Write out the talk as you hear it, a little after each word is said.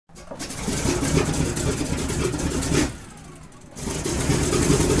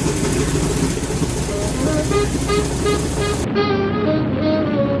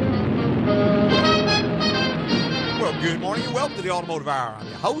Automotive Hour. I'm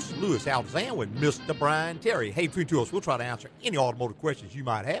your host, Louis Altazan, with Mr. Brian Terry. Hey, between two of us, we'll try to answer any automotive questions you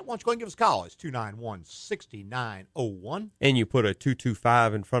might have. Why don't you go ahead and give us a call? It's 291-6901. And you put a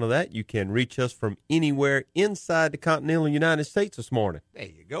 225 in front of that. You can reach us from anywhere inside the continental United States this morning. There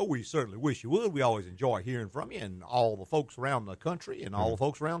you go. We certainly wish you would. We always enjoy hearing from you and all the folks around the country and all the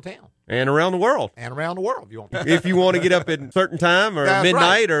folks around town. And around the world. And around the world, if you want. If you want to get up at a certain time or That's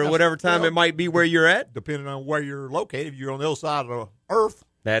midnight right. or whatever time it might be where you're at. Depending on where you're located, if you're on the other side of the earth,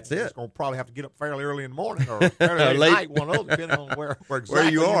 that's it. You're going to probably have to get up fairly early in the morning or fairly late at night, one of those, depending on where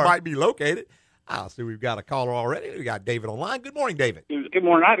exactly you might be located. I see we've got a caller already. We got David online. Good morning, David. Good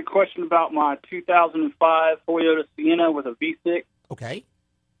morning. I had a question about my 2005 Toyota Sienna with a V6. Okay.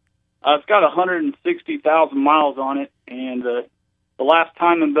 It's got 160,000 miles on it, and the last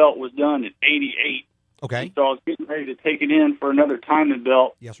timing belt was done at 88. Okay. So I was getting ready to take it in for another timing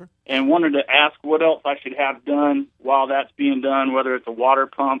belt. Yes, sir. And wanted to ask what else I should have done while that's being done, whether it's a water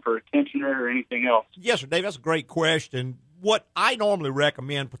pump or a tensioner or anything else. Yes, sir, Dave. That's a great question. What I normally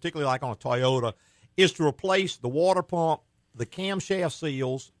recommend, particularly like on a Toyota, is to replace the water pump, the camshaft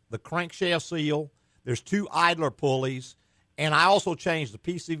seals, the crankshaft seal. There's 2 idler pulleys. And I also change the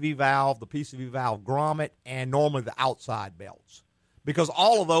PCV valve grommet, and normally the outside belts, because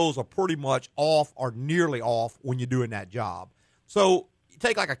all of those are pretty much off or nearly off when you're doing that job. So you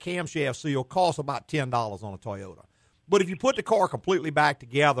take like a camshaft seal, costs about $10 on a Toyota. But if you put the car completely back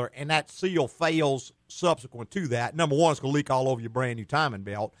together and that seal fails subsequent to that, number one, it's going to leak all over your brand new timing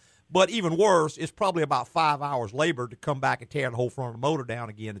belt. But even worse, it's probably about 5 hours labor to come back and tear the whole front of the motor down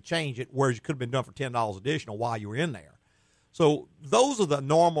again to change it, whereas you could have been done for $10 additional while you were in there. So those are the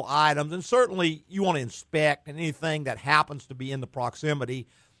normal items, and certainly you want to inspect anything that happens to be in the proximity,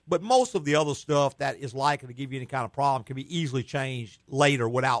 but most of the other stuff that is likely to give you any kind of problem can be easily changed later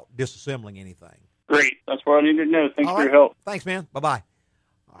without disassembling anything. Great. That's what I needed to know. Thanks for your help. Thanks, man. Bye-bye.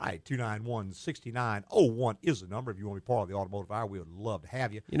 All right, 291-6901 is the number. If you want to be part of the Automotive Hour, we would love to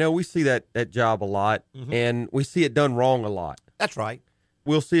have you. You know, we see that job a lot, and we see it done wrong a lot. That's right.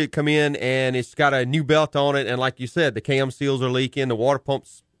 We'll see it come in, and it's got a new belt on it, and like you said, the cam seals are leaking, the water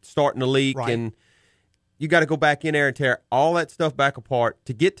pump's starting to leak, right. And you got to go back in there and tear all that stuff back apart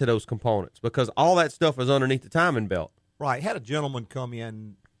to get to those components, because all that stuff is underneath the timing belt. Right. Had a gentleman come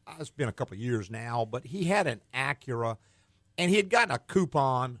in, it's been a couple of years now, but he had an Acura, and he had gotten a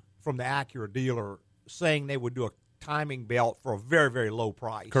coupon from the Acura dealer saying they would do a timing belt for a very, very low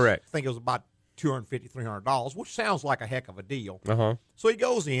price. Correct. I think it was about $250, $300, which sounds like a heck of a deal. Uh-huh. So he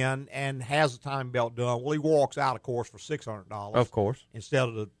goes in and has the timing belt done. Well, he walks out, of course, for $600. Of course. Instead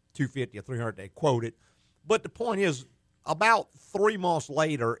of the $250 or $300 they quoted. But the point is, about 3 months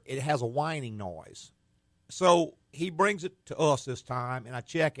later, it has a whining noise. So he brings it to us this time, and I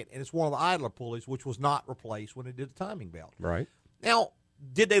check it, and it's one of the idler pulleys, which was not replaced when they did the timing belt. Right. Now,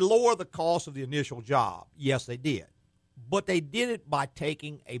 did they lower the cost of the initial job? Yes, they did. But they did it by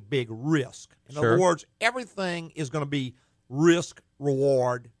taking a big risk. In other words, everything is going to be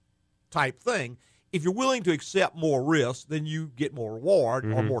risk-reward type thing. If you're willing to accept more risk, then you get more reward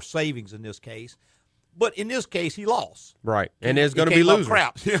or more savings in this case. But in this case, he lost. Right. And there's going to be losers.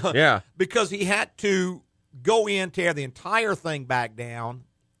 Crap. Yeah. Because he had to go in, tear the entire thing back down.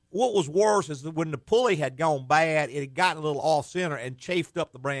 What was worse is that when the pulley had gone bad, it had gotten a little off-center and chafed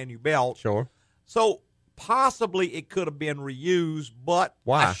up the brand-new belt. Sure. So possibly it could have been reused, but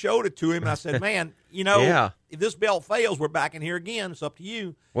Why? I showed it to him, and I said, man, you know, if this belt fails, we're back in here again. It's up to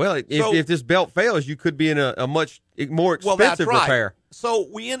you. Well, if this belt fails, you could be in a much more expensive repair. So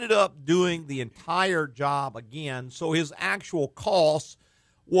we ended up doing the entire job again. So his actual cost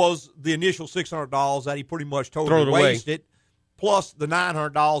was the initial $600 that he pretty much totally wasted, plus the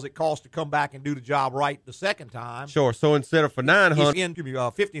 $900 it cost to come back and do the job right the second time. Sure. So instead of for $900, he's into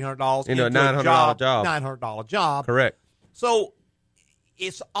 $1,500 into a $900 job. $900 job. Correct. So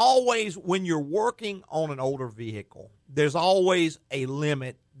it's always, when you're working on an older vehicle, there's always a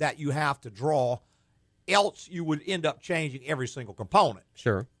limit that you have to draw. Else you would end up changing every single component.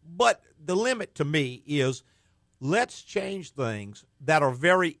 Sure. But the limit to me is, let's change things that are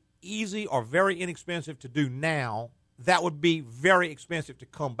very easy or very inexpensive to do now that would be very expensive to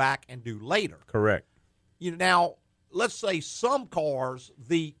come back and do later. Correct. Now, let's say some cars,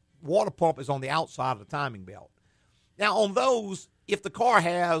 the water pump is on the outside of the timing belt. Now, on those, if the car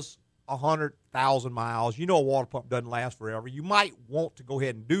has 100,000 miles, a water pump doesn't last forever. You might want to go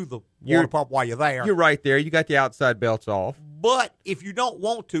ahead and do the water pump while you're there. You're right there. You got the outside belts off. But if you don't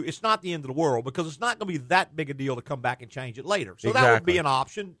want to, it's not the end of the world, because it's not going to be that big a deal to come back and change it later. So that would be an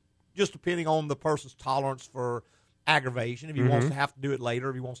option, just depending on the person's tolerance for aggravation, if he wants to have to do it later,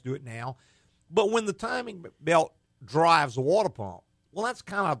 if he wants to do it now. But when the timing belt drives the water pump. Well, that's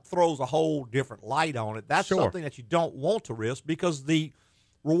kind of throws a whole different light on it. That's Sure. something that you don't want to risk because the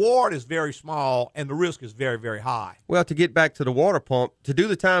reward is very small and the risk is very, very high. Well, to get back to the water pump, to do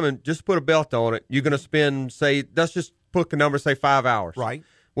the time and just put a belt on it, you're going to spend, say, let's just put a number, say 5 hours. Right.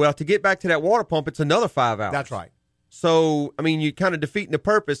 Well, to get back to that water pump, it's another 5 hours. That's right. So, I mean, you're kind of defeating the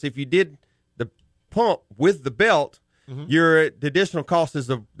purpose. If you did the pump with the belt, the additional cost is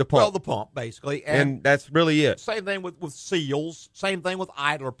the pump. Well, the pump, basically. And that's really it. Same thing with seals. Same thing with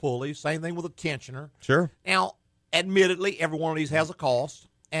idler pulleys. Same thing with a tensioner. Sure. Now, admittedly, every one of these has a cost.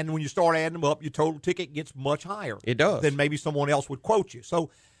 And when you start adding them up, your total ticket gets much higher. It does. Than maybe someone else would quote you. So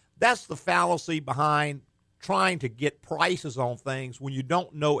that's the fallacy behind trying to get prices on things when you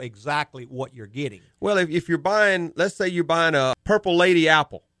don't know exactly what you're getting. Well, if you're buying, let's say you're buying a Purple Lady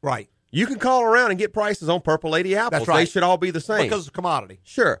apple. Right. You can call around and get prices on Purple Lady apples. That's right. They should all be the same. Because it's a commodity.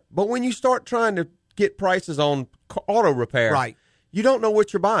 Sure. But when you start trying to get prices on auto repair, Right. you don't know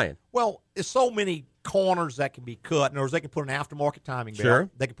what you're buying. Well, there's so many corners that can be cut. In other words, they can put an aftermarket timing belt. Sure.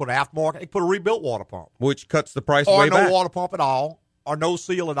 They can put an aftermarket. They can put a rebuilt water pump. Which cuts the price Or way no back. water pump at all. Or no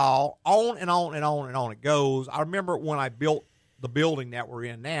seal at all. On and on and on and on it goes. I remember when I built the building that we're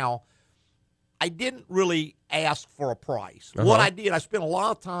in now, I didn't really ask for a price. What I did, I spent a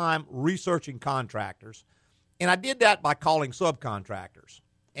lot of time researching contractors, and I did that by calling subcontractors.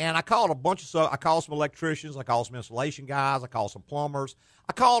 And I called a bunch of I called some electricians, I called some installation guys, I called some plumbers.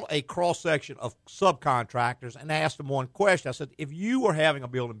 I called a cross-section of subcontractors and asked them one question. I said, if you were having a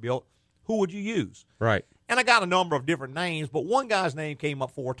building built, who would you use? Right. And I got a number of different names, but one guy's name came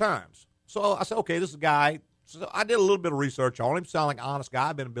up 4 times. So I said, okay, this is a guy. So I did a little bit of research on him. Sounded like an honest guy.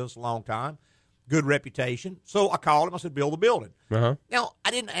 I've been in business a long time. Good reputation. So I called him. I said, build the building. Now,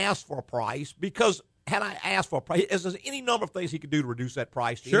 I didn't ask for a price because had I asked for a price, there's any number of things he could do to reduce that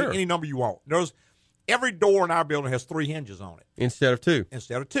price to Sure. any number you want. Every door in our building has 3 hinges on it. Instead of 2.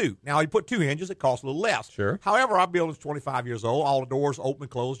 Instead of 2. Now, you put 2 hinges, it costs a little less. Sure. However, our building's 25 years old. All the doors open and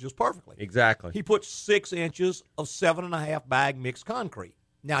close just perfectly. Exactly. He put 6 inches of 7.5 bag mixed concrete.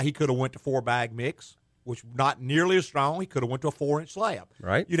 Now, he could have went to 4 bag mix, which not nearly as strong. He could have went to a 4-inch slab.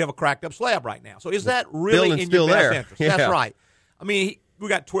 Right. You'd have a cracked up slab right now. So is that really Building's in your still best there. interest? Yeah. That's right. I mean, we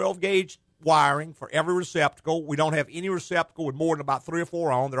got 12 gauge wiring for every receptacle. We don't have any receptacle with more than about 3 or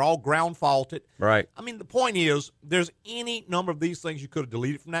 4 on. They're all ground faulted. Right. I mean, the point is, there's any number of these things you could have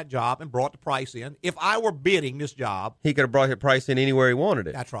deleted from that job and brought the price in. If I were bidding this job, He could have brought his price in anywhere he wanted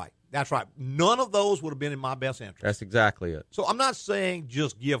it. that's right. That's right. None of those would have been in my best interest. That's exactly it. So I'm not saying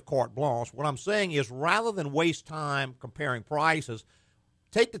just give carte blanche. What I'm saying is rather than waste time comparing prices,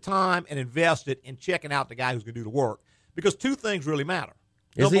 take the time and invest it in checking out the guy who's going to do the work. Because 2 things really matter.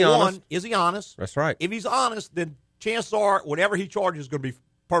 Is he Number honest? one, is he honest? That's right. If he's honest, then chances are whatever he charges is going to be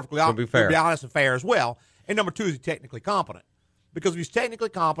perfectly Gonna be fair. Be honest and fair as well. And number 2, is he technically competent? Because if he's technically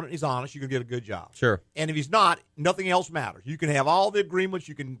competent, he's honest, you can get a good job. Sure. And if he's not, nothing else matters. You can have all the agreements.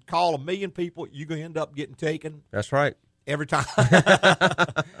 You can call 1 million people. You're going to end up getting taken That's right. every time.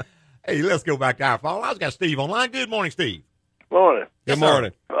 Hey, let's go back to our phone. I've got Steve online. Good morning, Steve. Morning. Good Yes, sir.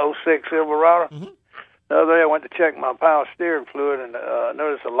 morning. 06 Silverado. Mhm. The other day I went to check my power steering fluid and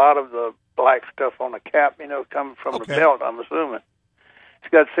noticed a lot of the black stuff on the cap, coming from Okay. the belt, I'm assuming.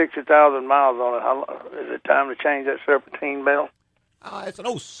 It's got 60,000 miles on it. Is it time to change that serpentine belt? It's an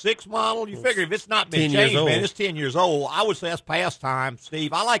 06 model. You figure if it's not been 10 years changed, man, old. it's 10 years old. I would say that's past time,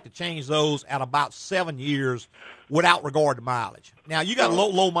 Steve. I like to change those at about 7 years without regard to mileage. Now, you got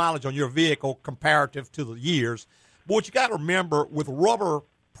low mileage on your vehicle comparative to the years. But what you got to remember with rubber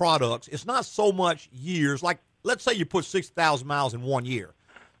products, it's not so much years. Like, let's say you put 60,000 miles in 1 year.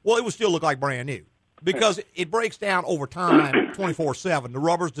 Well, it would still look like brand new because it breaks down over time 24/7. The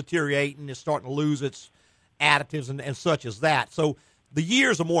rubber's deteriorating. It's starting to lose its additives and such as that. So the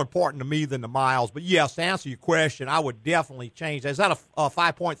years are more important to me than the miles. But, yes, to answer your question, I would definitely change that. Is that a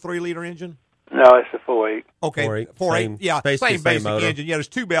 5.3-liter engine? No, it's a 4.8. Okay, 4.8, 4.8. same- Yeah, basically same basic motor. engine. Yeah, there's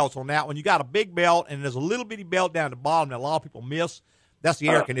 2 belts on that one. You got a big belt, and there's a little bitty belt down the bottom that a lot of people miss. That's the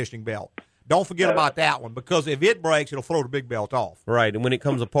air conditioning belt. Don't forget about that one because if it breaks, it'll throw the big belt off. Right. And when it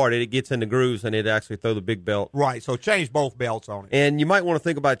comes apart, it gets in the grooves and it actually throw the big belt. Right, so change both belts on it. And you might want to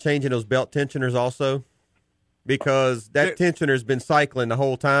think about changing those belt tensioners also because that tensioner's been cycling the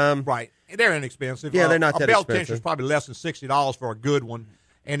whole time. Right, and they're inexpensive. Yeah, they're not a that belt expensive. tensioner's probably less than $60 for a good one,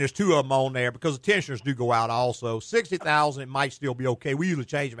 and there's 2 of them on there because the tensioners do go out also. $60,000, it might still be okay. We usually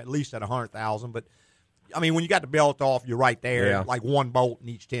change them at least at $100,000, but I mean, when you got the belt off, you're right there. Yeah. Like 1 bolt in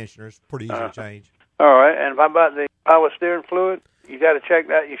each tensioner. It's pretty easy to change. All right. And how about the power steering fluid? You got to check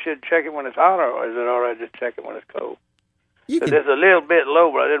that. You should check it when it's hot, or is it all right just check it when it's cold? It's a little bit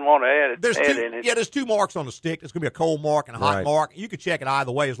low, but I didn't want to add it. There's two marks on the stick. There's going to be a cold mark and a hot mark. You can check it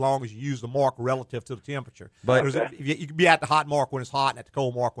either way as long as you use the mark relative to the temperature. But you can be at the hot mark when it's hot and at the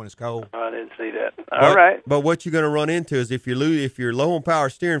cold mark when it's cold. I didn't see that. All right. But what you're going to run into is if you're low on power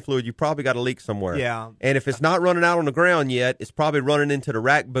steering fluid, you probably got a leak somewhere. Yeah. And if it's not running out on the ground yet, it's probably running into the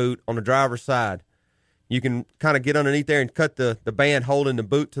rack boot on the driver's side. You can kind of get underneath there and cut the band holding the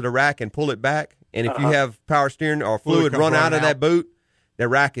boot to the rack and pull it back. And if you have power steering or fluid run out of that boot, the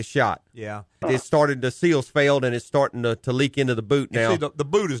rack is shot. Yeah. The seals failed, and it's starting to leak into the boot now. See, the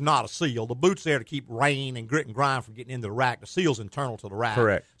boot is not a seal. The boot's there to keep rain and grit and grind from getting into the rack. The seal's internal to the rack.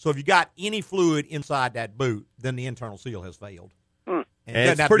 Correct. So if you got any fluid inside that boot, then the internal seal has failed. And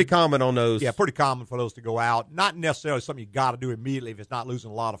it's pretty common on those. Yeah, pretty common for those to go out. Not necessarily something you got to do immediately if it's not losing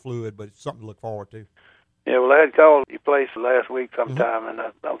a lot of fluid, but it's something to look forward to. Yeah, well, I had called your place last week sometime, and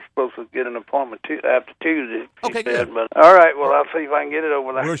I was supposed to get an appointment after Tuesday. Okay, good. But, all right, well, I'll see if I can get it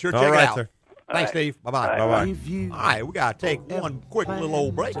over there. We'll sure check it out. Sir. Thanks, Steve. Bye-bye. Bye-bye. All right, we got to take one quick little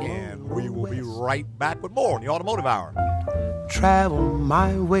old break, and we will be right back with more in the Automotive Hour. Travel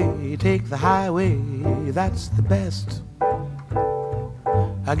my way, take the highway, that's the best.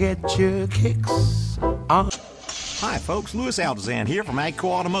 I get your kicks on. Hi, folks. Louis Altazan here from AGCO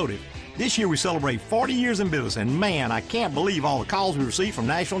Automotive. This year we celebrate 40 years in business, and man, I can't believe all the calls we receive from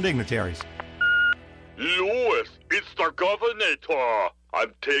national dignitaries. Louis, it's the governor.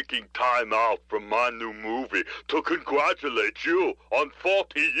 I'm taking time out from my new movie to congratulate you on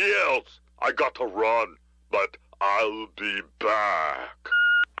 40 years. I got to run, but I'll be back.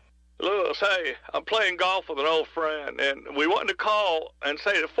 Louis, hey, I'm playing golf with an old friend, and we wanted to call and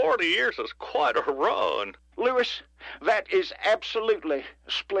say that 40 years is quite a run. Louis, that is absolutely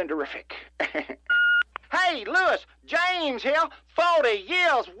splendorific. Hey, Louis, James here, 40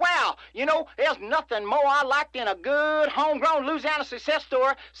 years, wow. You know, there's nothing more I like than a good homegrown Louisiana success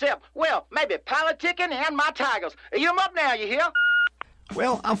story, except, well, maybe politicking and my Tigers. You 'em up now, you hear?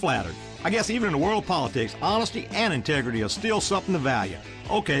 Well, I'm flattered. I guess even in the world of politics, honesty and integrity are still something to value.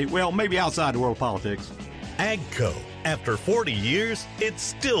 Okay, well, maybe outside the world of politics. AGCO. After 40 years, it's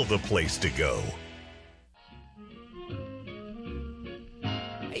still the place to go.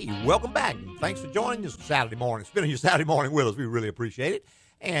 Hey, welcome back. Thanks for joining us Saturday morning. Spending your Saturday morning with us. We really appreciate it.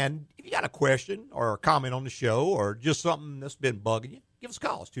 And if you got a question or a comment on the show or just something that's been bugging you, give us a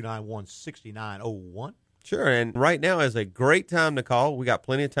call. It's 291-6901. Sure, and right now is a great time to call. We got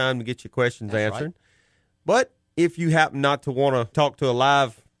plenty of time to get your questions answered. Right. But if you happen not to want to talk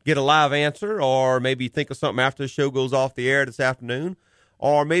to get a live answer, or maybe think of something after the show goes off the air this afternoon,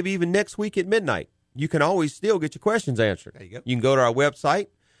 or maybe even next week at midnight, you can always still get your questions answered. There you go. You can go to our website.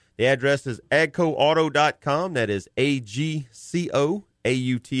 The address is agcoauto.com. That is AGCO.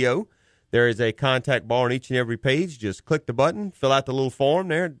 There is a contact bar on each and every page. Just click the button, fill out the little form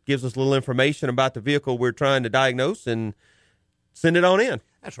there. It gives us a little information about the vehicle we're trying to diagnose, and send it on in.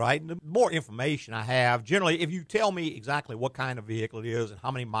 That's right. And the more information I have, generally, if you tell me exactly what kind of vehicle it is and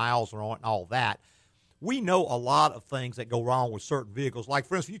how many miles are on it and all that, we know a lot of things that go wrong with certain vehicles. Like,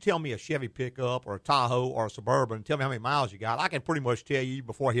 for instance, if you tell me a Chevy pickup or a Tahoe or a Suburban and tell me how many miles you got, I can pretty much tell you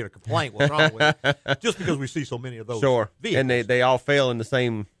before I hear a complaint what's wrong with it, just because we see so many of those vehicles. And they all fail in the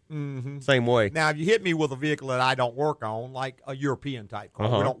same way. Now, if you hit me with a vehicle that I don't work on, like a European-type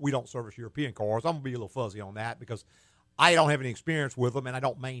car, we don't service European cars, I'm going to be a little fuzzy on that because I don't have any experience with them and I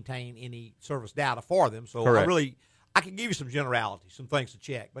don't maintain any service data for them. So I can give you some generalities, some things to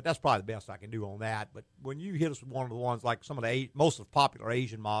check, but that's probably the best I can do on that. But when you hit us with one of the ones like some of the most of the popular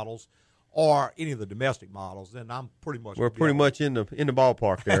Asian models or any of the domestic models, then I'm pretty much in the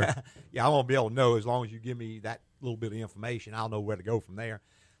ballpark there. Yeah, I'm gonna be able to know as long as you give me that little bit of information. I'll know where to go from there.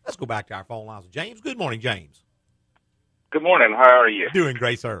 Let's go back to our phone lines. James, good morning, James. Good morning. How are you? Doing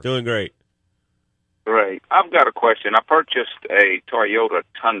great, sir. Doing great. Great. I've got a question. I purchased a Toyota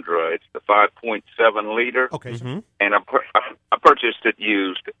Tundra. It's the 5.7 liter. Okay. Mm-hmm. And I purchased it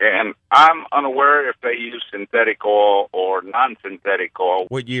used, and I'm unaware if they use synthetic oil or non-synthetic oil.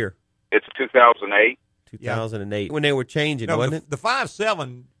 What year? It's 2008. 2008. When they were changing, wasn't it? The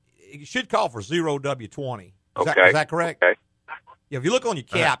 5.7, it should call for 0W20. Is that correct? Okay. Yeah, if you look on your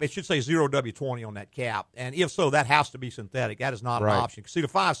cap, it should say 0W20 on that cap. And if so, that has to be synthetic. That is not an option. See, the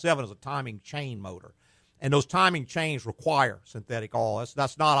 5.7 is a timing chain motor. And those timing chains require synthetic oil.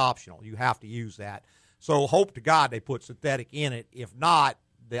 That's not optional. You have to use that. So hope to God they put synthetic in it. If not,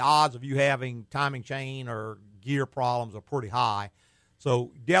 the odds of you having timing chain or gear problems are pretty high.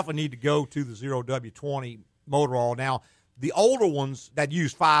 So you definitely need to go to the 0W20 motor oil. Now, the older ones that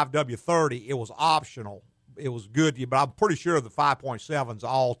use 5W30, it was optional. It was good to you, but I'm pretty sure the 5.7s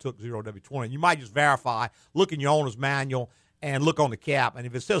all took 0W20. You might just verify, look in your owner's manual, and look on the cap. And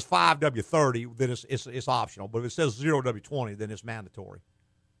if it says 5W30, then it's optional. But if it says 0W20, then it's mandatory.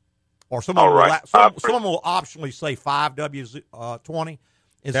 Or some of them will optionally say 5W20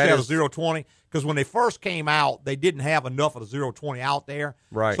 instead of 020. Because when they first came out, they didn't have enough of the 020 out there.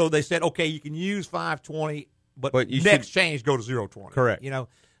 Right. So they said, okay, you can use 520, but next change go to 020. Correct.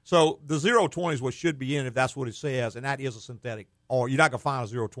 So the 020 is what should be in if that's what it says, and that is a synthetic. Or you're not going to find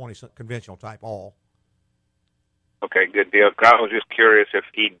a 020 conventional type oil. Okay, good deal. I was just curious if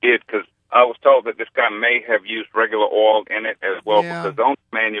he did, because I was told that this guy may have used regular oil in it as well, because the owner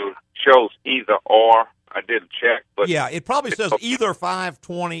manual shows either or. I did check, but it probably says either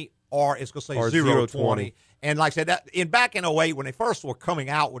 520 or it's going to say 020. And like I said, back in 08, when they first were coming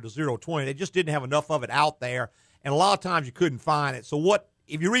out with the 020, they just didn't have enough of it out there, and a lot of times you couldn't find it. So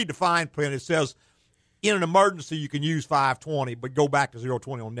if you read the fine print, it says in an emergency you can use 520, but go back to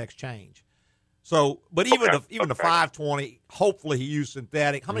 020 on next change. So, but even the 520, hopefully he used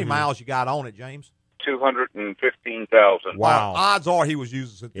synthetic. How many miles you got on it, James? 215,000. Wow. Odds are he was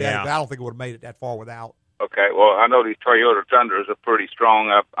using synthetic. Yeah. But I don't think it would have made it that far without. Okay, well, I know these Toyota Tundras are pretty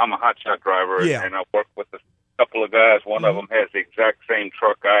strong. I'm a hotshot driver, and I work with a couple of guys. One of them has the exact same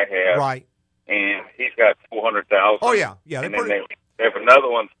truck I have. Right. And he's got 400,000. Oh, yeah. Yeah, and then they have another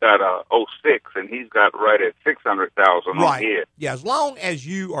one's got a 06, and he's got right at 600,000 on his. Yeah, as long as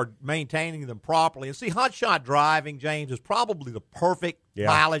you are maintaining them properly. And see, hotshot driving, James, is probably the perfect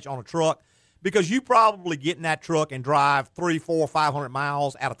mileage on a truck, because you probably get in that truck and drive 300, 400, 500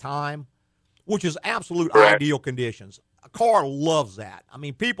 miles at a time, which is absolute ideal conditions. A car loves that. I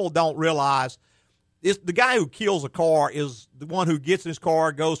mean, people don't realize the guy who kills a car is the one who gets in his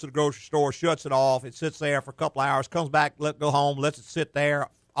car, goes to the grocery store, shuts it off, it sits there for a couple hours, comes back, go home, lets it sit there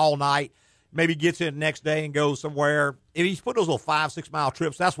all night, maybe gets in the next day and goes somewhere. If he's put those little 5-6 mile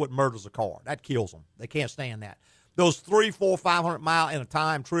trips, that's what murders a car. That kills them. They can't stand that. Those 300, 400, 500 mile in a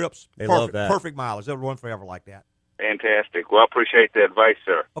time trips, love that. Perfect mileage. They'll run forever like that. Fantastic. Well, I appreciate the advice,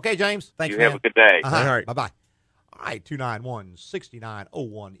 sir. Okay, James. Thanks, man. You have a good day. All right. Bye-bye. All right,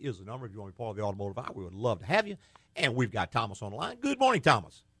 291-6901 is the number. If you want to be part of the Automotive Hour, we would love to have you. And we've got Thomas on the line. Good morning,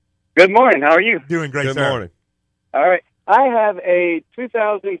 Thomas. Good morning. How are you? Doing great, Good sir. morning. All right. I have a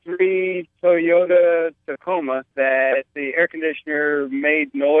 2003 Toyota Tacoma that the air conditioner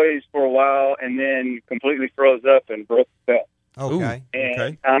made noise for a while and then completely froze up and broke the belt. Okay.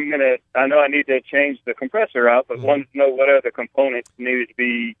 And I know I need to change the compressor out, but wanted to know what other components needed to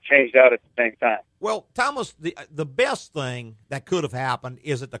be changed out at the same time. Well, Thomas, the best thing that could have happened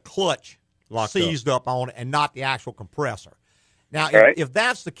is that the clutch seized up on it and not the actual compressor. Now, if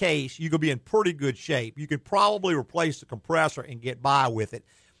that's the case, you're going to be in pretty good shape. You could probably replace the compressor and get by with it.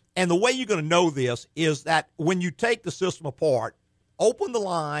 And the way you're going to know this is that when you take the system apart, open the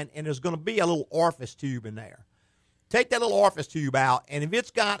line, and there's going to be a little orifice tube in there. Take that little orifice tube out, and if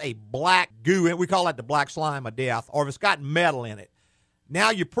it's got a black goo in it, we call that the black slime of death, or if it's got metal in it, now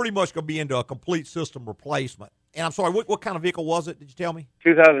you're pretty much going to be into a complete system replacement. And I'm sorry, what kind of vehicle was it, did you tell me?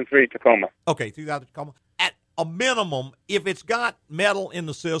 2003 Tacoma. Okay, 2000 Tacoma. At a minimum, if it's got metal in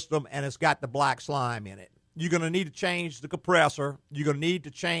the system and it's got the black slime in it, you're going to need to change the compressor. You're going to need to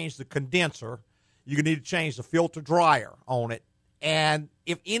change the condenser. You're going to need to change the filter dryer on it. And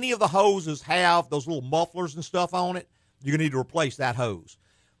if any of the hoses have those little mufflers and stuff on it, you're going to need to replace that hose.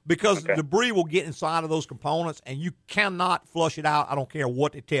 Because debris will get inside of those components, and you cannot flush it out. I don't care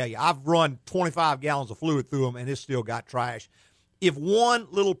what they tell you. I've run 25 gallons of fluid through them, and it's still got trash. If one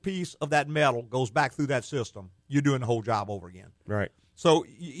little piece of that metal goes back through that system, you're doing the whole job over again. Right. So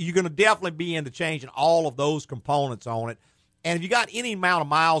you're going to definitely be into changing all of those components on it. And if you got any amount of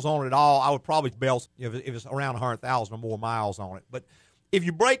miles on it at all, I would probably belt if it's around 100,000 or more miles on it. But if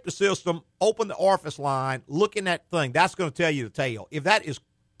you break the system, open the orifice line, look in that thing, that's going to tell you the tale. If that is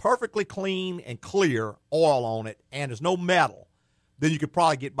perfectly clean and clear oil on it and there's no metal, then you could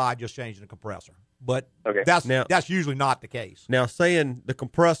probably get by just changing the compressor. But that's usually not the case. Now, saying the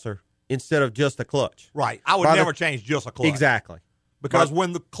compressor instead of just the clutch. Right. I would never change just a clutch. Exactly. Because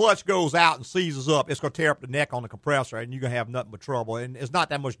when the clutch goes out and seizes up, it's going to tear up the neck on the compressor, and you're going to have nothing but trouble. And it's not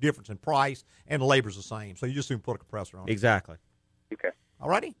that much difference in price, and the labor's the same. So you just soon put a compressor on it. Exactly. Okay. All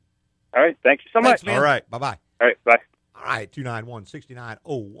righty? All right. Thank you so much. Man. All right. Bye-bye. All right. Bye. All right,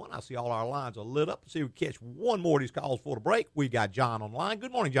 291-6901. I see all our lines are lit up. Let's see if we can catch one more of these calls before the break. We got John on the line.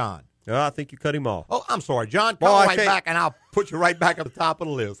 Good morning, John. I think you cut him off. Oh, I'm sorry, John. Call right back, and I'll put you right back at the top of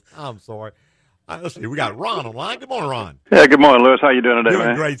the list. I'm sorry. Let's see. We got Ron on the line. Good morning, Ron. Yeah, good morning, Lewis. How you doing today, man?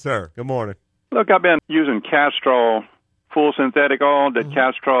 Doing great, sir. Good morning. Look, I've been using Castrol full synthetic oil, the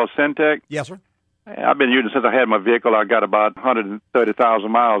Castrol Syntec. Yes, sir. I've been using it since I had my vehicle. I got about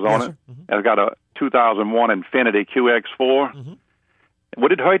 130,000 miles on it. I've got a 2001 Infiniti QX4. Mm-hmm.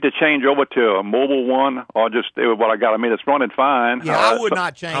 Would it hurt to change over to a mobile one, or just stay with what I got? I mean, it's running fine. Yeah, I would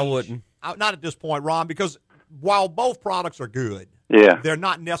not change. I wouldn't. Not at this point, Ron, because while both products are good, they're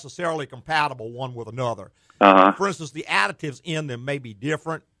not necessarily compatible one with another. For instance, the additives in them may be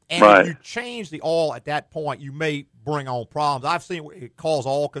different. And if you change the oil at that point, you may bring on problems. I've seen it cause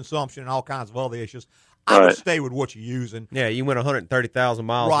oil consumption and all kinds of other issues. I would stay with what you're using. Yeah, you went 130,000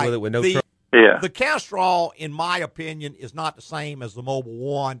 miles with it with no trouble. The Castrol, in my opinion, is not the same as the Mobile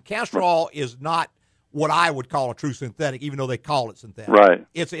One. Castrol is not what I would call a true synthetic, even though they call it synthetic. Right.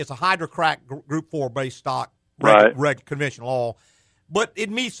 It's a hydrocrack Group 4 based stock, conventional oil. But it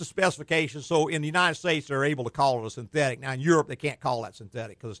meets the specifications, so in the United States, they're able to call it a synthetic. Now, in Europe, they can't call that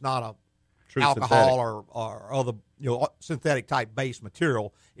synthetic because it's not a true alcohol or other synthetic type base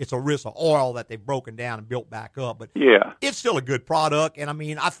material. It's a risk of oil that they've broken down and built back up. But it's still a good product, and I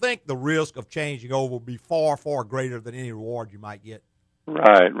mean, I think the risk of changing over will be far, far greater than any reward you might get.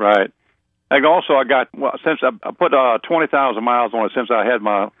 Right. And also, I got since I put 20,000 miles on it since I had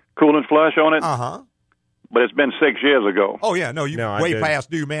my coolant flush on it. But it's been 6 years ago. Oh yeah, no, way past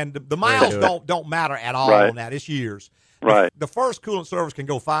due, man. The miles don't matter at all on that. It's years. Right. The first coolant service can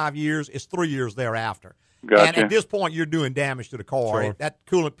go 5 years. It's 3 years thereafter. Gotcha. And at this point, you're doing damage to the car. Sure. That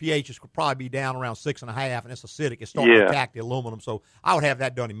coolant pH could probably be down around 6.5, and it's acidic. It's starting to attack the aluminum. So I would have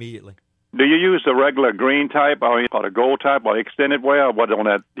that done immediately. Do you use the regular green type or the gold type or extended wear? Or what on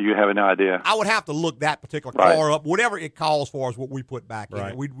that? Do you have any idea? I would have to look that particular car up. Whatever it calls for is what we put back in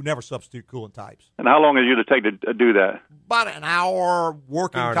it. We never substitute coolant types. And how long does it usually take to do that? About an hour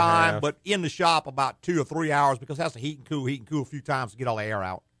working time, but in the shop about 2 or 3 hours because it has to heat and cool a few times to get all the air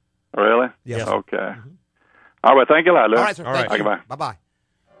out. Really? Yes. Okay. All right. Thank you a lot, Lou. All right, sir. Thank you. Bye. Bye-bye.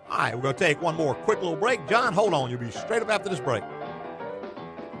 All right, we're going to take one more quick little break. John, hold on. You'll be straight up after this break.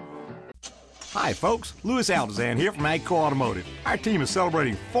 Hi, folks. Louis Altazan here from AGCO Automotive. Our team is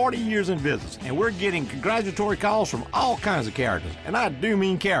celebrating 40 years in business, and we're getting congratulatory calls from all kinds of characters, and I do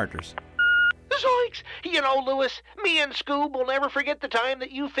mean characters. Zoinks! You know, Louis, me and Scoob will never forget the time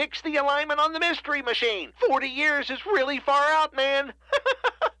that you fixed the alignment on the Mystery Machine. 40 years is really far out, man.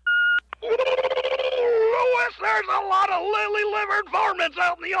 Louis, there's a lot of lily-livered varmints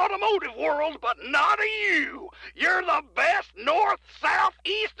out in the automotive world, but not of you. You're the best north, south,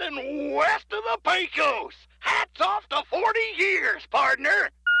 east, and west of the Pecos. Hats off to 40 years, partner.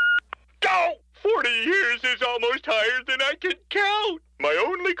 Go! 40 years is almost higher than I can count. My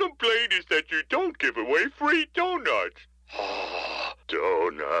only complaint is that you don't give away free donuts.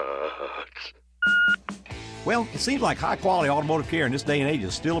 Donuts. Well, it seems like high-quality automotive care in this day and age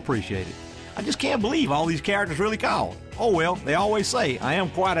is still appreciated. I just can't believe all these characters really called. Oh, well, they always say, I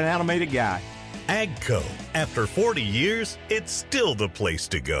am quite an animated guy. AGCO. After 40 years, it's still the place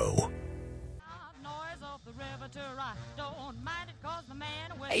to go.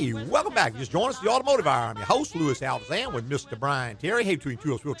 Hey, welcome back. Just join us at the Automotive Hour. I'm your host, Louis Altazan, with Mr. Brian Terry. Hey, between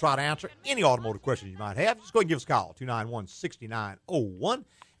two of us, we'll try to answer any automotive questions you might have. Just go ahead and give us a call, 291-6901.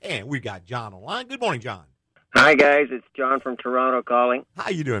 And we've got John online. Good morning, John. Hi, guys. It's John from Toronto calling. How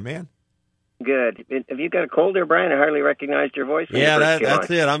you doing, man? Good. Have you got a cold there, Brian? I hardly recognized your voice. Yeah, that's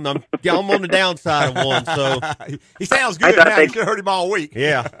it. I'm on the downside of one, so. He sounds good now. You should have heard him all week.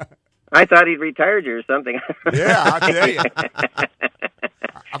 Yeah. I thought he'd retired you or something. Yeah, I tell you.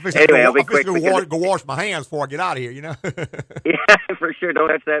 Anyway, I'll be quick. Go wash my hands before I get out of here, you know? Yeah, for sure. Don't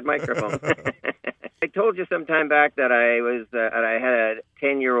touch that microphone. I told you some time back that I had a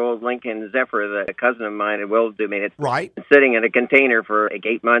 10-year-old Lincoln Zephyr that a cousin of mine had willed to me. It's been sitting in a container for like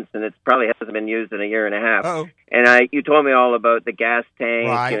 8 months, and it probably hasn't been used in a year and a half. Uh-oh. And you told me all about the gas tank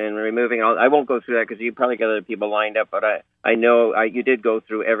and removing all. I won't go through that because you probably got other people lined up, but I know you did go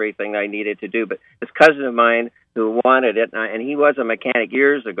through everything I needed to do. But this cousin of mine who wanted it, and he was a mechanic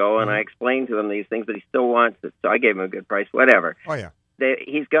years ago, and I explained to him these things, but he still wants it, so I gave him a good price, whatever. Oh, yeah.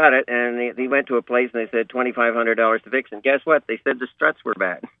 He's got it, and he went to a place, and they said $2,500 to fix it. And guess what? They said the struts were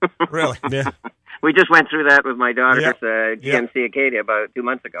bad. Really? Yeah. We just went through that with my daughter's GMC Acadia about 2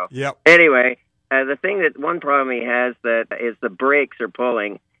 months ago. Yep. Anyway, one problem he has that is the brakes are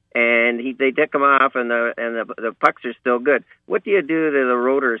pulling, and they take them off, and the pucks are still good. What do you do to the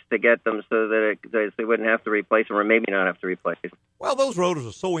rotors to get them so that they wouldn't have to replace them, or maybe not have to replace them? Well, those rotors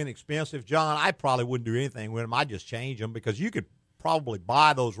are so inexpensive, John. I probably wouldn't do anything with them. I'd just change them because you could probably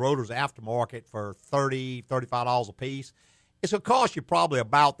buy those rotors aftermarket for $30, $35 a piece. It's going to cost you probably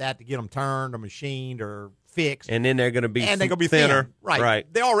about that to get them turned or machined or fixed. And then they're going to be thinner. Right.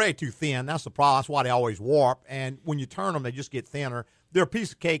 They're already too thin. That's the problem. That's why they always warp. And when you turn them, they just get thinner. they're a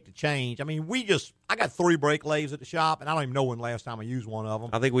piece of cake to change. I mean, I got 3 brake lathes at the shop, and I don't even know when the last time I used one of them.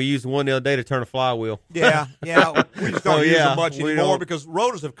 I think we used one the other day to turn a flywheel. Yeah. We just don't use them much anymore because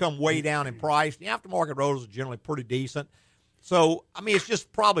rotors have come way down in price. The aftermarket rotors are generally pretty decent. So, I mean, it's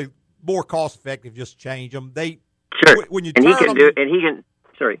just probably more cost-effective just to change them. Sure. When you and turn he can them, do, and he can.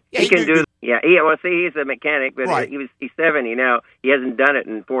 Sorry, yeah, he can do. Yeah, well, see, he's a mechanic, but right. he's 70 now. He hasn't done it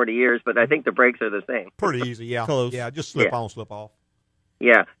in 40 years, but I think the brakes are the same. Pretty easy, yeah. Close. Yeah, just slip on, slip off.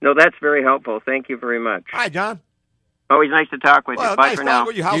 Yeah, no, that's very helpful. Thank you very much. Hi, John. Always nice to talk with you. Bye nice for talking now.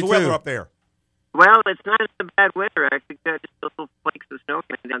 with you. How's the weather up there? Well, it's not a bad weather. Actually, got just little flakes of snow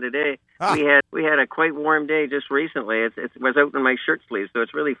coming down today. We had a quite warm day just recently. It was out in my shirt sleeves, so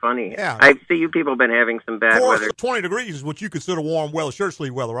it's really funny. Yeah. I see you people have been having some bad weather. 20 degrees is what you consider warm weather, shirt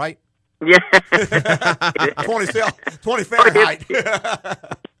sleeve weather, right? Yeah. 20 Fahrenheit. To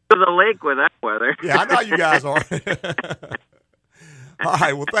the lake with that weather. Yeah, I know you guys are. All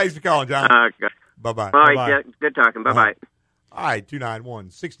right, well, thanks for calling, John. Bye-bye. All right, yeah, good talking. Bye-bye. All right,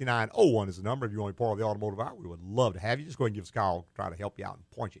 291-6901 is the number. If you want to be part of the Automotive Hour, we would love to have you. Just go ahead and give us a call, try to help you out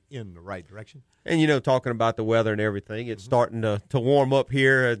and point you in the right direction. And, talking about the weather and everything, it's starting to warm up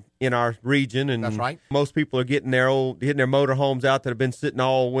here in our region. And that's right. Most people are getting their motor homes out that have been sitting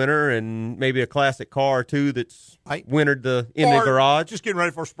all winter, and maybe a classic car or two that's wintered in the garage. Just getting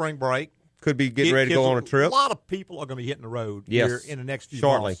ready for spring break. Could be getting ready to go on a trip. A lot of people are going to be hitting the road here in the next few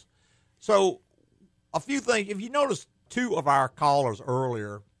months. So a few things. If you notice, 2 of our callers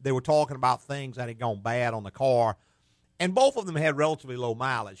earlier, they were talking about things that had gone bad on the car, and both of them had relatively low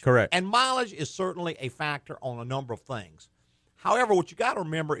mileage. Correct. And mileage is certainly a factor on a number of things. However, what you got to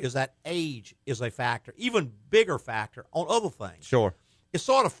remember is that age is a factor, even bigger factor on other things. Sure. It's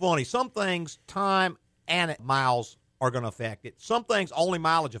sort of funny. Some things, time and miles are going to affect it. Some things only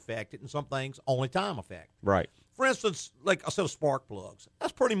mileage affect it, and some things only time affect. Right. For instance, like a set of spark plugs,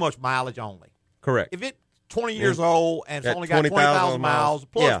 that's pretty much mileage only. Correct. If it's 20 years old and it's only got 20,000 miles, the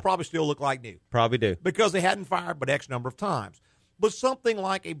plugs probably still look like new. Probably do. Because they hadn't fired but X number of times. But something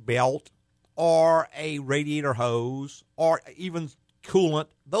like a belt or a radiator hose or even coolant,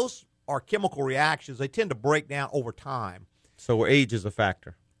 those are chemical reactions. They tend to break down over time. So age is a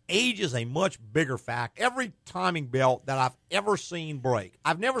factor. Age is a much bigger factor. Every timing belt that I've ever seen break,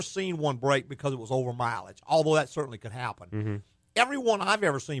 I've never seen one break because it was over mileage, although that certainly could happen. Mm-hmm. Every one I've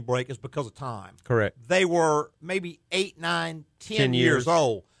ever seen break is because of time. Correct. They were maybe 8, 9, 10 years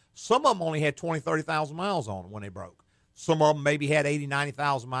old. Some of them only had 20, 30,000 miles on them when they broke. Some of them maybe had 80,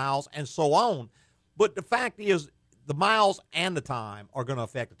 90,000 miles and so on. But the fact is the miles and the time are going to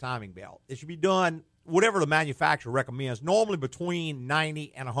affect the timing belt. It should be done whatever the manufacturer recommends, normally between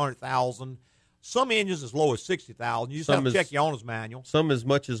 90 and 100,000. Some engines as low as 60,000. You just have to check your owner's manual. Some as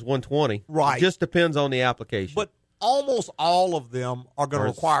much as 120. Right. It just depends on the application. But almost all of them are going to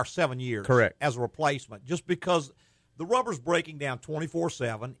require 7 years as a replacement, just because the rubber's breaking down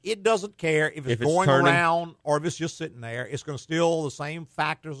 24/7. It doesn't care if it's going around or if it's just sitting there. It's going to still, the same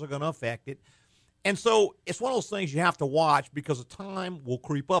factors are going to affect it. And so it's one of those things you have to watch because the time will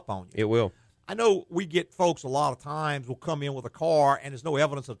creep up on you. It will. I know we get folks a lot of times will come in with a car and there's no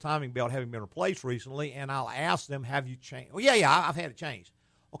evidence of timing belt having been replaced recently, and I'll ask them, have you changed? Well, yeah, I've had it changed.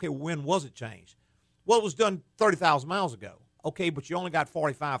 Okay, when was it changed? Well, it was done 30,000 miles ago. Okay, but you only got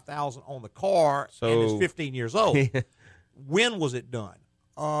 45,000 on the car, and it's 15 years old. When was it done?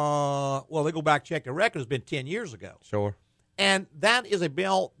 Well, they go back, check the record. It's been 10 years ago. Sure. And that is a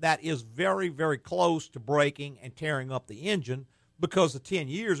belt that is very, very close to breaking and tearing up the engine because the 10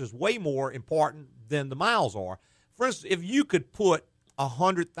 years is way more important than the miles are. For instance, if you could put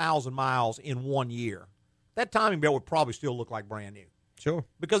 100,000 miles in 1 year, that timing belt would probably still look like brand new. Sure.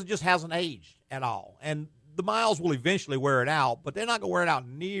 Because it just hasn't aged at all. And the miles will eventually wear it out, but they're not going to wear it out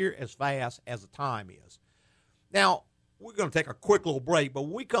near as fast as the time is. Now, we're going to take a quick little break, but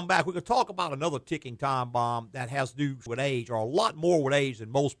when we come back, we're going to talk about another ticking time bomb that has to do with age, or a lot more with age than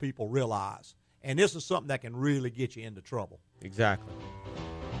most people realize. And this is something that can really get you into trouble. Exactly.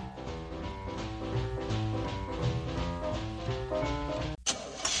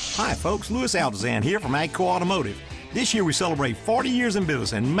 Hi, folks. Louis Altazan here from AGCO Automotive. This year we celebrate 40 years in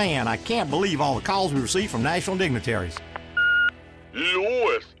business, and man, I can't believe all the calls we receive from national dignitaries.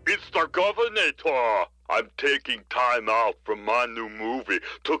 Louis, it's the Governor. I'm taking time out from my new movie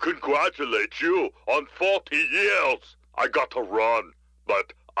to congratulate you on 40 years. I got to run,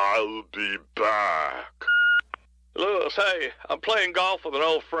 but I'll be back. Louis, hey, I'm playing golf with an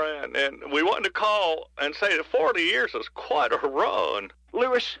old friend, and we wanted to call and say that 40 years is quite a run.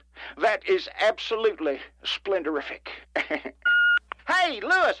 Louis, that is absolutely splendorific. Hey,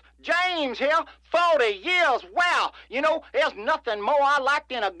 Lewis, James here, 40 years. Wow, you know, there's nothing more I like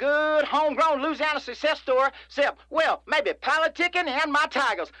than a good homegrown Louisiana success story, except, well, maybe politicking and my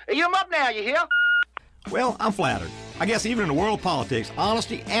Tigers. You 'em up now, you hear? Well, I'm flattered. I guess even in the world of politics,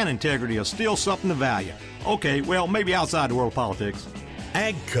 honesty and integrity are still something to value. Okay, well, maybe outside the world of politics.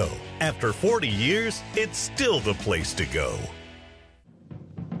 AGCO. After 40 years, it's still the place to go.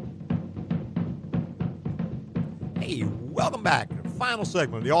 Hey, welcome back to the final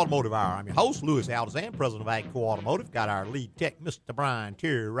segment of the Automotive Hour. I'm your host, Louis Altazan, president of AGCO Automotive. Got our lead tech, Mr. Brian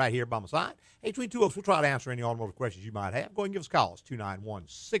Terry, right here by my side. Hey, between two of us, we'll try to answer any automotive questions you might have. Go ahead and give us a call. It's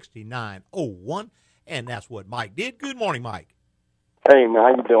 291-6901, and that's what Mike did. Good morning, Mike. Hey, man,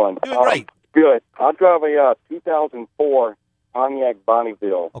 how you doing? Doing great. Good. I drive a 2004 Pontiac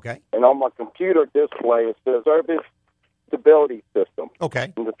Bonneville. Okay. And on my computer display, it says service stability system.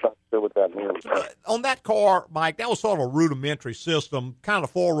 Okay. I'm just trying to see what that means. On that car, Mike, that was sort of a rudimentary system, kind of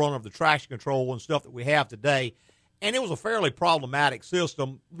the forerunner of the traction control and stuff that we have today. And it was a fairly problematic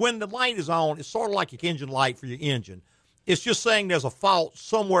system. When the light is on, it's sort of like your engine light for your engine. It's just saying there's a fault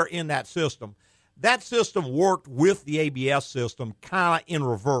somewhere in that system. That system worked with the ABS system kind of in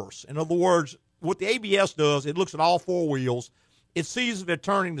reverse. In other words, what the ABS does, it looks at all four wheels. It sees if they're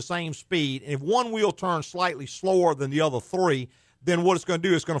turning the same speed. And if one wheel turns slightly slower than the other three, then what it's going to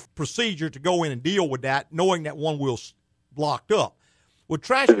do is going to procedure to go in and deal with that, knowing that one wheel's blocked up. What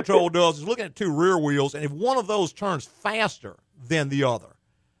traction control does is looking at two rear wheels, and if one of those turns faster than the other,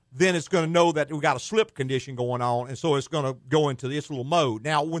 then it's going to know that we've got a slip condition going on, and so it's going to go into this little mode.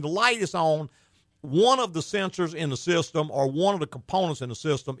 Now, when the light is on, one of the sensors in the system or one of the components in the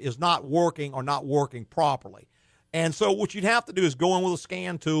system is not working or not working properly. And so what you'd have to do is go in with a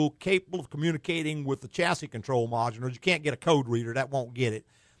scan tool capable of communicating with the chassis control module. You can't get a code reader. That won't get it.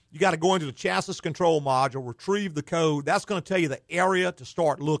 You got to go into the chassis control module, retrieve the code. That's going to tell you the area to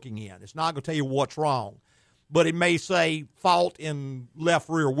start looking in. It's not going to tell you what's wrong. But it may say fault in left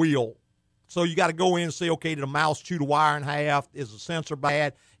rear wheel. So you got to go in and say, okay, did a mouse chew the wire in half? Is the sensor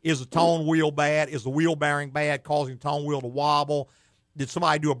bad? Is the tone wheel bad? Is the wheel bearing bad, causing the tone wheel to wobble? Did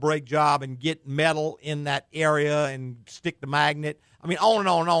somebody do a brake job and get metal in that area and stick the magnet? I mean, on and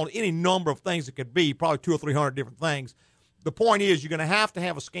on and on. Any number of things it could be, probably 200 or 300 different things. The point is you're going to have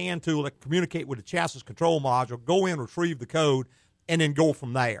a scan tool that communicate with the chassis control module, go in, retrieve the code, and then go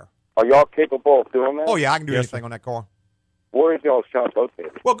from there. Are y'all capable of doing that? Oh, yeah, I can do anything on that car. Where is y'all's shop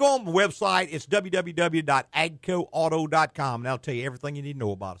located? Well, go on the website. It's www.agcoauto.com. That'll tell you everything you need to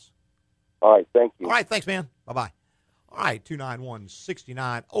know about us. All right, thank you. All right, thanks, man. Bye-bye. All right,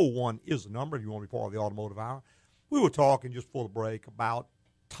 291-6901 is the number if you want to be part of the Automotive Hour. We were talking just before the break about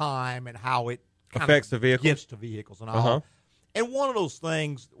time and how it affects the vehicle, gets to vehicles and all. And one of those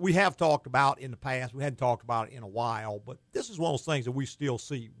things we have talked about in the past, we hadn't talked about it in a while, but this is one of those things that we still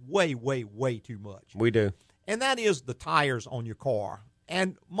see way, way, way too much. We do. And that is the tires on your car.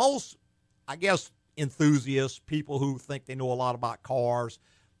 And most, I guess, enthusiasts, people who think they know a lot about cars,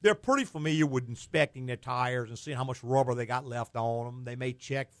 they're pretty familiar with inspecting their tires and seeing how much rubber they got left on them. They may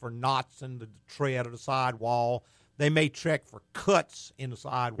check for knots in the tread or the sidewall. They may check for cuts in the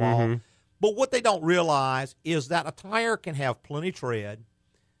sidewall. But what they don't realize is that a tire can have plenty tread,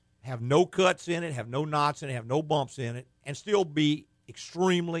 have no cuts in it, have no knots in it, have no bumps in it, and still be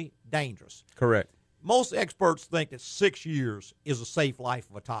extremely dangerous. Correct. Most experts think that 6 years is a safe life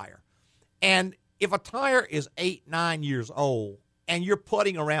of a tire. And if a tire is 8, 9 years old and you're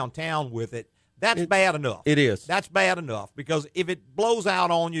putting around town with it, that's bad enough. It is. That's bad enough because if it blows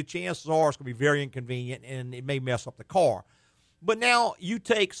out on you, chances are it's going to be very inconvenient and it may mess up the car. But now you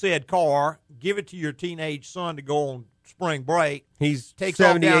take said car, give it to your teenage son to go on spring break. He's takes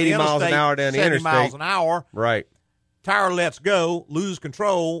 70, off down 80 the miles an hour down the 70 interstate. miles an hour. Right. Tire lets go, lose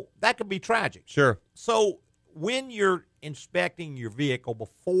control. That could be tragic. Sure. So when you're inspecting your vehicle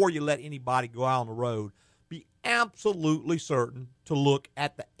before you let anybody go out on the road, be absolutely certain to look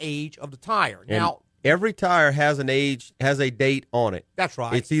at the age of the tire. And now, every tire has an age, has a date on it. That's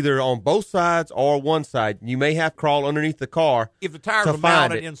right. It's either on both sides or one side. You may have to crawl underneath the car. If the tires to are find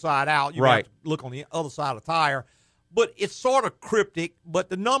mounted it. inside out, you Right. have to look on the other side of the tire. But it's sort of cryptic, but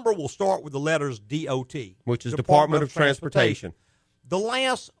the number will start with the letters DOT. Which is Department of Transportation. The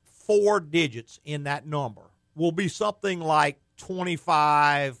last 4 digits in that number will be something like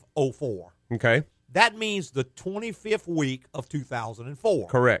 2504. Okay. That means the 25th week of 2004.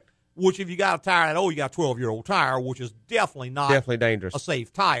 Correct. Which if you got a tire that, you got a 12-year-old tire, which is definitely not dangerous. a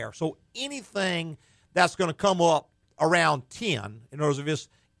safe tire. So anything that's going to come up around 10, in other words, if it's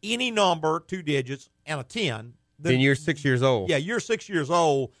any number, 2 digits, and a 10, then you're 6 years old. Yeah, you're 6 years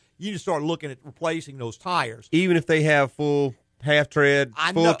old. You need to start looking at replacing those tires. Even if they have full half tread,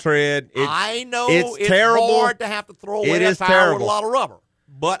 full tread. I know it's terrible. Hard to have to throw away that tire with a lot of rubber.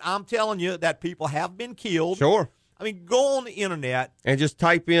 But I'm telling you that people have been killed. Sure. I mean, go on the internet and just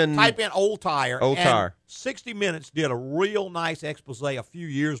type in old tire. Old tire. 60 Minutes did a real nice expose a few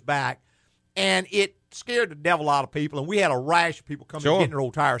years back, and it scared the devil out of people. And we had a rash of people coming and getting their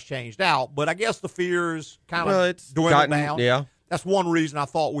old tires changed out. But I guess the fears kind of dwindled down. Yeah. That's one reason I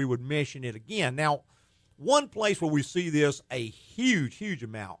thought we would mention it again. Now, one place where we see this a huge, huge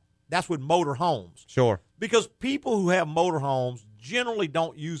amount, that's with motor homes. Sure. Because people who have motor homes generally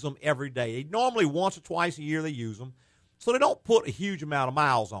don't use them every day. Normally once or twice a year they use them, so they don't put a huge amount of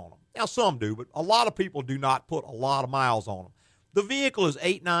miles on them. Now, some do, but a lot of people do not put a lot of miles on them. The vehicle is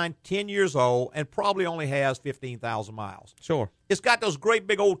 8, 9, 10 years old and probably only has 15,000 miles. Sure. It's got those great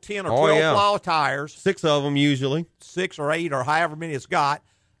big old 10 or 12 plow tires. 6 of them usually. 6 or 8 or however many it's got.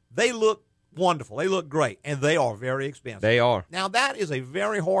 They look wonderful. They look great, and they are very expensive. They are. Now, that is a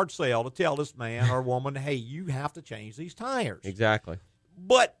very hard sell to tell this man or woman, hey, you have to change these tires. Exactly.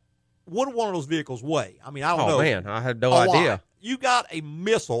 But what do one of those vehicles weigh? I mean, I don't know. Oh, man, I had no idea. Lot. You got a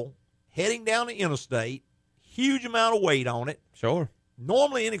missile heading down the interstate, huge amount of weight on it. Sure.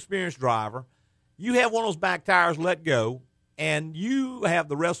 Normally inexperienced driver. You have one of those back tires let go, and you have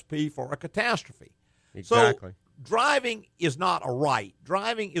the recipe for a catastrophe. Exactly. So, driving is not a right.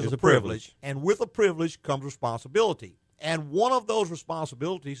 Driving is a privilege, and with a privilege comes responsibility. And one of those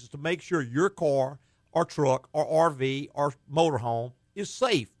responsibilities is to make sure your car or truck or RV or motorhome is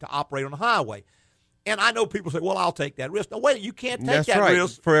safe to operate on the highway. And I know people say, well, I'll take that risk. No, wait, you can't take that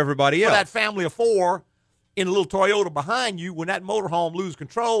risk for everybody else. For that family of 4 in a little Toyota behind you when that motorhome loses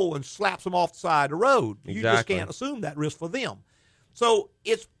control and slaps them off the side of the road. Exactly. You just can't assume that risk for them. So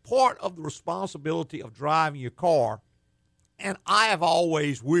it's part of the responsibility of driving your car, and I have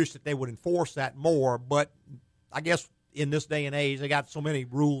always wished that they would enforce that more, but I guess in this day and age, they got so many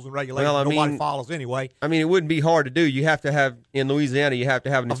rules and regulations nobody follows anyway. I mean, it wouldn't be hard to do. You have to have, in Louisiana, you have to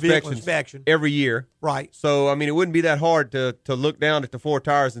have an inspection every year. Right. So, I mean, it wouldn't be that hard to look down at the 4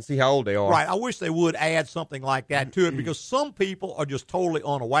 tires and see how old they are. Right. I wish they would add something like that to it because some people are just totally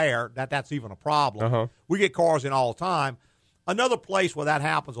unaware that that's even a problem. We get cars in all the time. Another place where that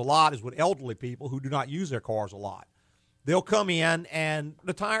happens a lot is with elderly people who do not use their cars a lot. They'll come in and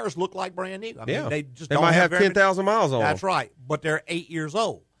the tires look like brand new. I mean, they don't might have very 10,000 miles on them. That's right, but they're 8 years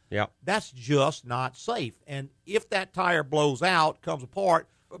old. Yeah, that's just not safe. And if that tire blows out, comes apart,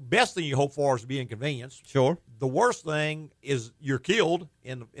 best thing you hope for is to be inconvenienced. Sure. The worst thing is you're killed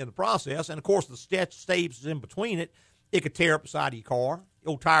in the process, and of course the staves in between it. It could tear up the side of your car. The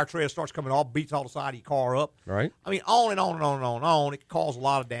old tire tread starts coming off, beats all the side of your car up. Right. I mean, on and on and on and on and on. It can cause a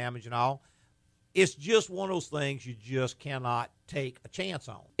lot of damage and all. It's just one of those things you just cannot take a chance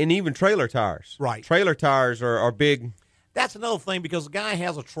on. And even trailer tires. Right. Trailer tires are big. That's another thing because the guy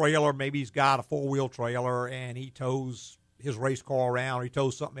has a trailer. Maybe he's got a 4-wheel trailer and he tows his race car around or he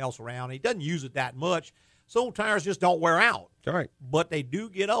tows something else around. He doesn't use it that much. So tires just don't wear out. That's right. But they do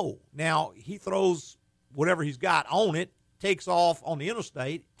get old. Now, he throws whatever he's got on it, takes off on the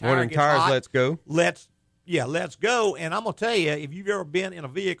interstate. Tires hot, lets go. Let's go. And I'm going to tell you, if you've ever been in a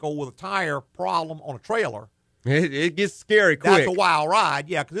vehicle with a tire problem on a trailer, it gets scary quick. That's a wild ride,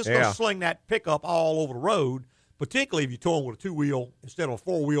 because it's going to sling that pickup all over the road, particularly if you're towing with a 2-wheel instead of a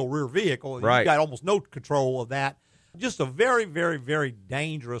 4-wheel rear vehicle. Right. You've got almost no control of that. Just a very, very, very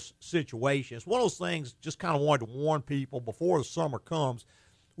dangerous situation. It's one of those things just kind of wanted to warn people before the summer comes.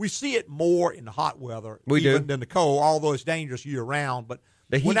 We see it more in the hot weather than the cold, although it's dangerous year-round. But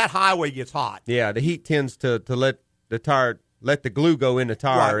when that highway gets hot. Yeah, the heat tends to let the tire, let the glue go in the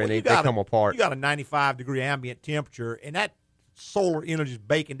tire, and they come apart. You got a 95-degree ambient temperature, and that solar energy is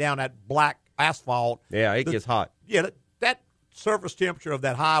baking down that black asphalt. Yeah, it gets hot. Yeah, that surface temperature of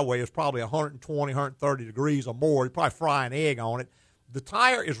that highway is probably 120, 130 degrees or more. You probably fry an egg on it. The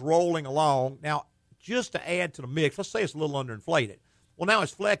tire is rolling along. Now, just to add to the mix, let's say it's a little underinflated. Well, now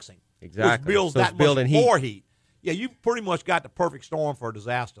it's flexing. Exactly. Which builds that much more heat. Yeah, you pretty much got the perfect storm for a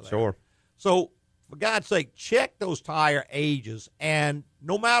disaster there. Sure. So, for God's sake, check those tire ages, and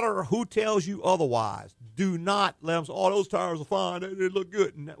no matter who tells you otherwise, do not let them say, oh, those tires are fine, they look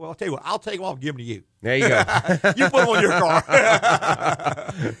good. And, well, I'll tell you what, I'll take them off and give them to you. There you go. You put them on your car.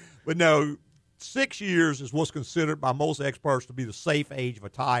 But no, 6 years is what's considered by most experts to be the safe age of a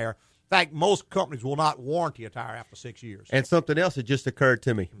tire. In fact, most companies will not warranty a tire after 6 years. And something else that just occurred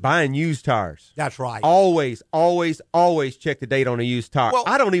to me, buying used tires. That's right. Always, always, always check the date on a used tire. Well,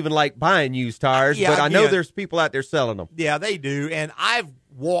 I don't even like buying used tires, but I know there's people out there selling them. Yeah, they do. And I've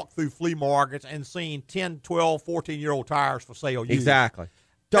walked through flea markets and seen 10, 12, 14-year-old tires for sale used. Exactly.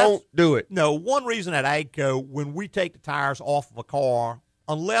 Don't do it. No, one reason at AGCO, when we take the tires off of a car,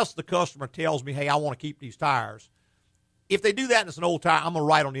 unless the customer tells me, hey, I want to keep these tires, if they do that and it's an old tire, I'm going to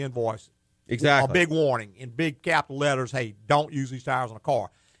write on the invoice exactly a big warning in big capital letters, hey, don't use these tires on a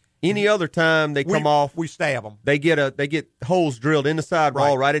car. Any other time they come off, we stab them. They get holes drilled in the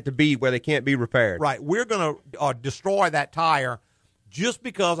sidewall right at the bead where they can't be repaired. Right. We're going to destroy that tire just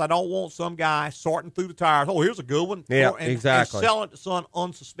because I don't want some guy sorting through the tires. Oh, here's a good one. Yeah, And exactly. selling it to some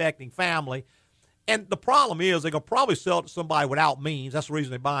unsuspecting family. And the problem is they're going to probably sell it to somebody without means. That's the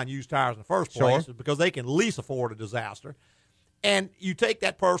reason they're buying used tires in the first place, is because they can least afford a disaster. And you take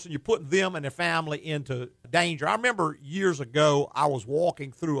that person, you're putting them and their family into danger. I remember years ago I was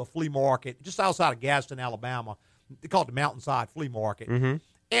walking through a flea market just outside of Gadsden, Alabama. They call it the Mountainside Flea Market. Mm-hmm.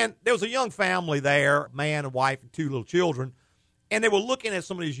 And there was a young family there, man and wife and two little children, and they were looking at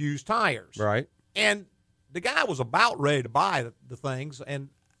some of these used tires. Right. And the guy was about ready to buy the things, and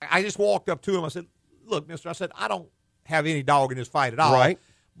I just walked up to him. I said, look, mister, I said, I don't have any dog in this fight at all. Right.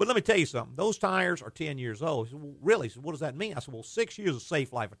 But let me tell you something. Those tires are 10 years old. He said, well, really? He said, what does that mean? I said, well, 6 years of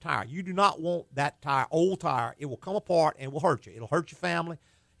safe life of tire. You do not want that tire, old tire. It will come apart and will hurt you. It'll hurt your family.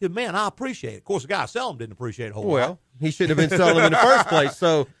 He said, man, I appreciate it. Of course, the guy selling them didn't appreciate it a whole lot. Well, he shouldn't have been selling them in the first place.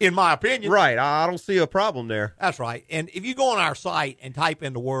 So, in my opinion. Right. I don't see a problem there. That's right. And if you go on our site and type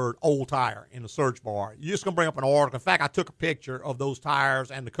in the word old tire in the search bar, you're just going to bring up an article. In fact, I took a picture of those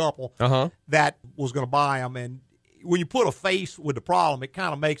tires and the couple that was going to buy them. And when you put a face with the problem, it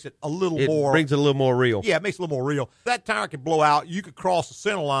kind of makes it a little more. It brings it a little more real. Yeah, it makes it a little more real. That tire could blow out. You could cross the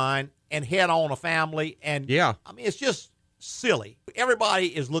center line and head on a family. And yeah, I mean, it's just silly.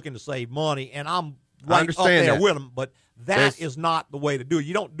 Everybody is looking to save money, and I'm right up understand there that. with them. But that is not the way to do it.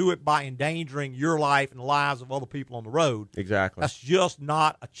 You don't do it by endangering your life and the lives of other people on the road. Exactly. That's just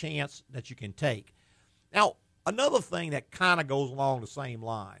not a chance that you can take. Now, another thing that kind of goes along the same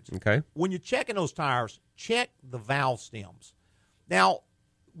lines. Okay. When you're checking those tires, check the valve stems. Now,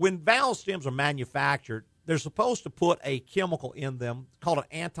 when valve stems are manufactured, they're supposed to put a chemical in them called an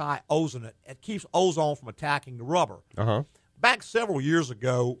anti-ozonate. It keeps ozone from attacking the rubber. Back several years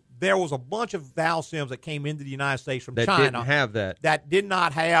ago, there was a bunch of valve stems that came into the United States from That China didn't have that. that did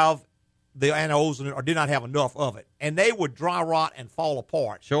not have the anti-ozonate or did not have enough of it. And they would dry rot and fall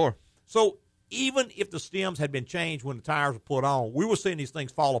apart. Sure. So even if the stems had been changed when the tires were put on, we were seeing these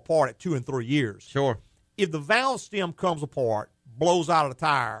things fall apart at 2 and 3 years. Sure. If the valve stem comes apart, blows out of the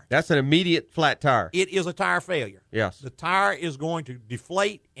tire, That's an immediate flat tire. it is a tire failure. Yes. The tire is going to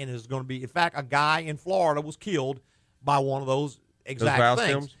deflate and is going to be, in fact, a guy in Florida was killed by one of those exact valve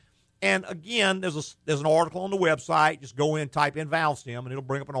things. stems? And again, there's an article on the website. Just go in, type in valve stem, and it'll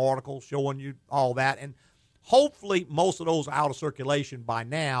bring up an article showing you all that. And hopefully most of those are out of circulation by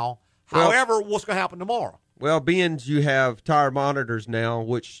now. Well- However, what's going to happen tomorrow? Well, being you have tire monitors now,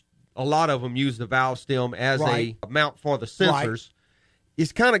 which a lot of them use the valve stem as a mount for the sensors. Right.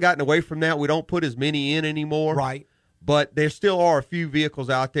 It's kind of gotten away from that. We don't put as many in anymore. Right. But there still are a few vehicles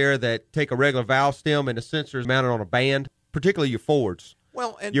out there that take a regular valve stem and the sensor is mounted on a band, particularly your Fords.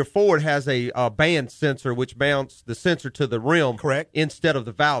 Well, and Your Ford has a band sensor which mounts the sensor to the rim instead of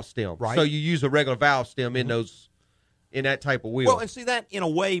the valve stem. Right. So you use a regular valve stem in those in that type of wheel. Well, and see, that in a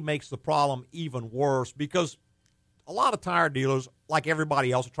way makes the problem even worse because a lot of tire dealers, like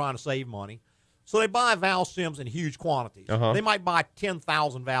everybody else, are trying to save money. So they buy valve stems in huge quantities. They might buy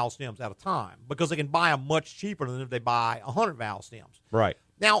 10,000 valve stems at a time because they can buy them much cheaper than if they buy 100 valve stems. Right.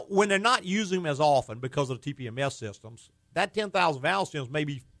 Now, when they're not using them as often because of the TPMS systems, that 10,000 valve stems may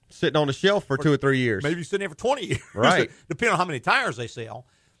be sitting on the shelf for 2 or 3 years. maybe sitting there for 20 years, Right. depending on how many tires they sell.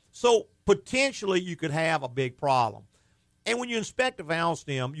 So potentially you could have a big problem. And when you inspect a valve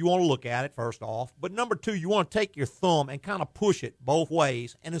stem, you want to look at it first off. But number two, you want to take your thumb and kind of push it both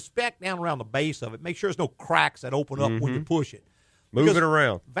ways and inspect down around the base of it. Make sure there's no cracks that open up when you push it. Move Because it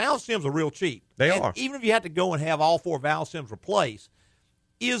around. Valve stems are real cheap. They And are. even if you have to go and have all 4 valve stems replaced,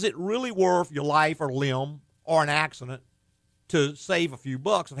 is it really worth your life or limb or an accident to save a few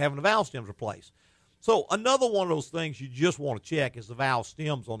bucks of having the valve stems replaced? So another one of those things you just want to check is the valve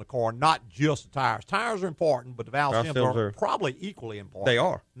stems on the car, not just the tires. Tires are important, but the valve stems are probably equally important. They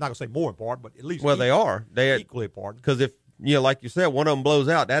are. I'm not going to say more important, but at least They are. They are equally important. Because if, like you said, one of them blows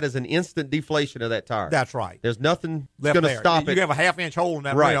out, that is an instant deflation of that tire. That's right. There's nothing Left going to there. stop it. You have a half-inch hole in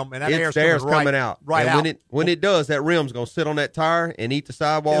that Right. rim, and that It's air's coming out. Right and out. when it does, that rim's going to sit on that tire and eat the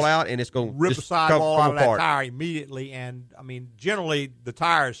sidewall out, and it's going to rip the just sidewall come out of apart. that tire immediately. And, I mean, generally the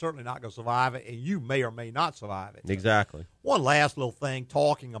tire is certainly not going to survive it, and you may or may not survive it. Exactly. One last little thing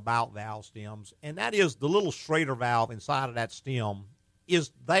talking about valve stems, and that is the little Schrader valve inside of that stem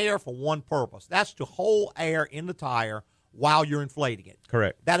is there for one purpose. That's to hold air in the tire while you're inflating it.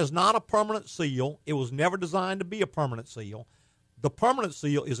 Correct. That is not a permanent seal. It was never designed to be a permanent seal. The permanent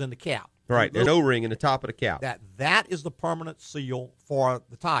seal is in the cap. Right, there's an O-ring in the top of the cap. That is the permanent seal for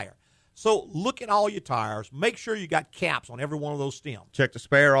the tire. So look at all your tires. Make sure you got caps on every one of those stems. Check the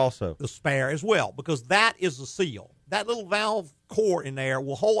spare also. The spare as well, because that is the seal. That little valve core in there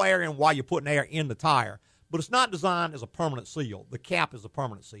will hold air in while you're putting air in the tire, but it's not designed as a permanent seal. The cap is a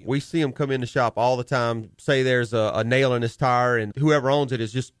permanent seal. We see them come in the shop all the time, say there's a nail in this tire, and whoever owns it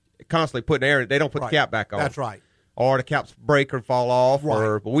is just constantly putting air in it. They don't put the cap back on. That's right. Or the caps break or fall off.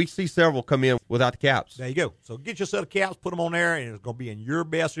 But we see several come in without the caps. There you go. So get your set of caps, put them on there, and it's going to be in your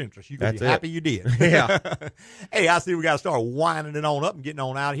best interest. You're going to be That's happy you did. Yeah. Hey, I see we got to start winding it on up and getting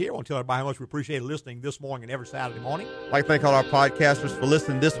on out of here. I want to tell everybody how much we appreciate listening this morning and every Saturday morning. I'd like to thank all our podcasters for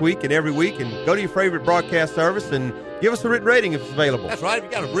listening this week and every week. And go to your favorite broadcast service and give us a written rating if it's available. That's right. If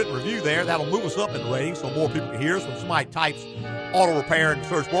you got a written review there, that'll move us up in the ratings so more people can hear us. When somebody types auto repair in the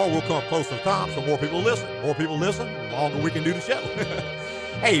search bar, we'll come up close to the top so more people listen. More people listen, the longer we can do the show.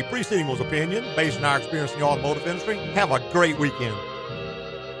 Hey, preceding was opinion based on our experience in the automotive industry. Have a great weekend.